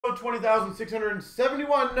of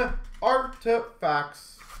 20,671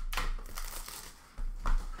 artifacts.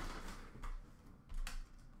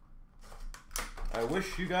 I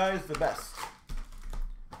wish you guys the best.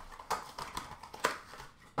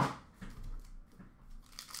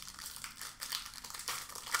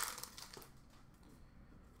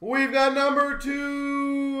 We've got number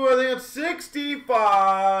 2, I think it's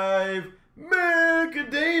 65,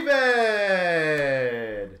 McDavid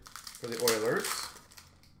for the Oilers.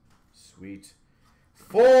 Sweet.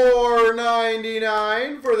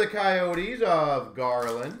 499 for the Coyotes of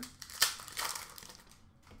Garland.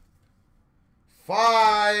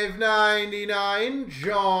 599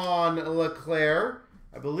 John LeClair.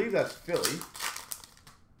 I believe that's Philly.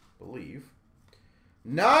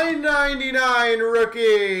 $9.99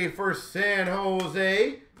 rookie for San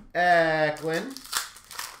Jose, Eklund.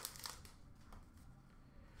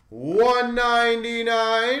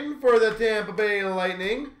 $1.99 for the Tampa Bay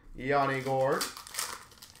Lightning, Yanni Gourde.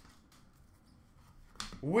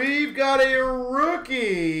 We've got a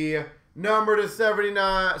rookie number to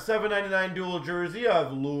 799 dual jersey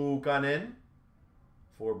of Luukkonen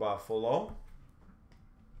for Buffalo.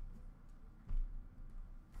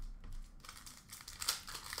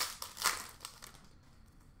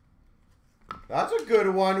 That's a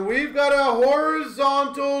good one. We've got a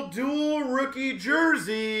horizontal dual rookie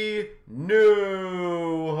jersey,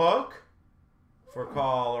 New Hook for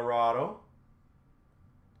Colorado.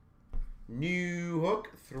 New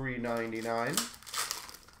Hook, $3.99.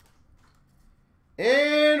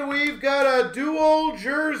 And we've got a dual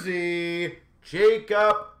jersey,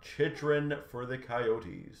 Jacob Chychrun for the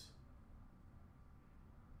Coyotes.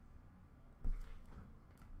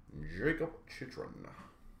 Jacob Chychrun.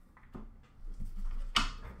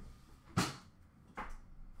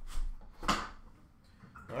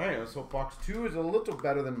 Alright, so box 2 is a little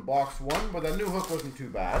better than box 1, but that New Hook wasn't too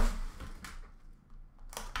bad.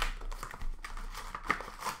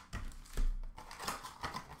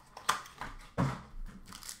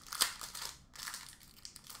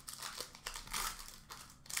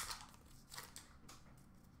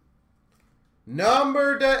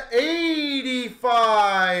 Number to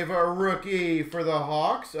 85 rookie for the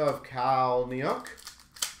Hawks of Kalniuk.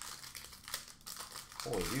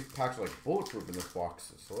 Holy, these packs are like bulletproof in this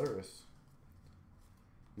box. It's hilarious.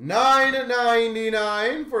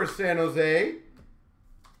 $9.99 for San Jose,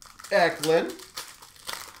 Eklund.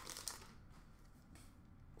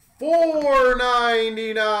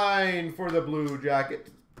 $4.99 for the Blue Jacket,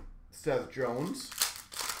 Seth Jones.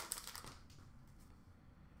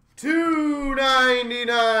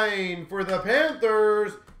 $2.99 for the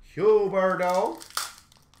Panthers, Huberdeau.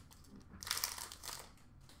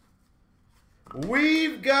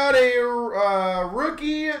 We've got a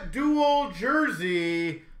rookie dual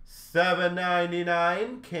jersey,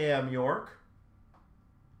 $7.99, Cam York.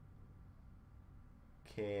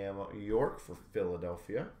 Cam York for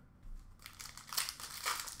Philadelphia.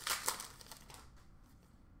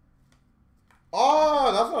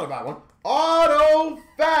 Oh, that's not a bad one. Auto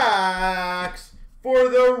Facts for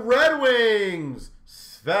the Red Wings,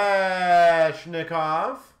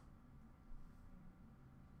 Sveshnikov.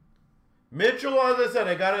 Mitchell, as I said,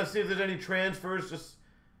 I gotta see if there's any transfers.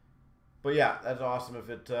 But yeah, that's awesome if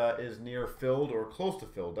it is near filled or close to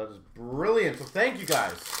filled. That is brilliant. So thank you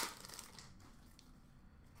guys.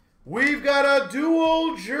 We've got a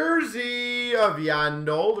dual jersey of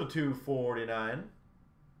Yandel to $249.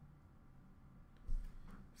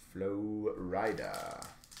 Florida.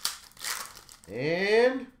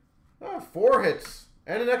 And 4 hits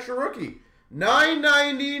and an extra rookie.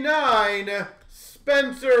 $9.99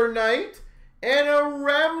 Spencer Knight and a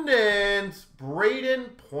Remnants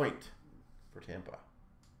Braden Point for Tampa.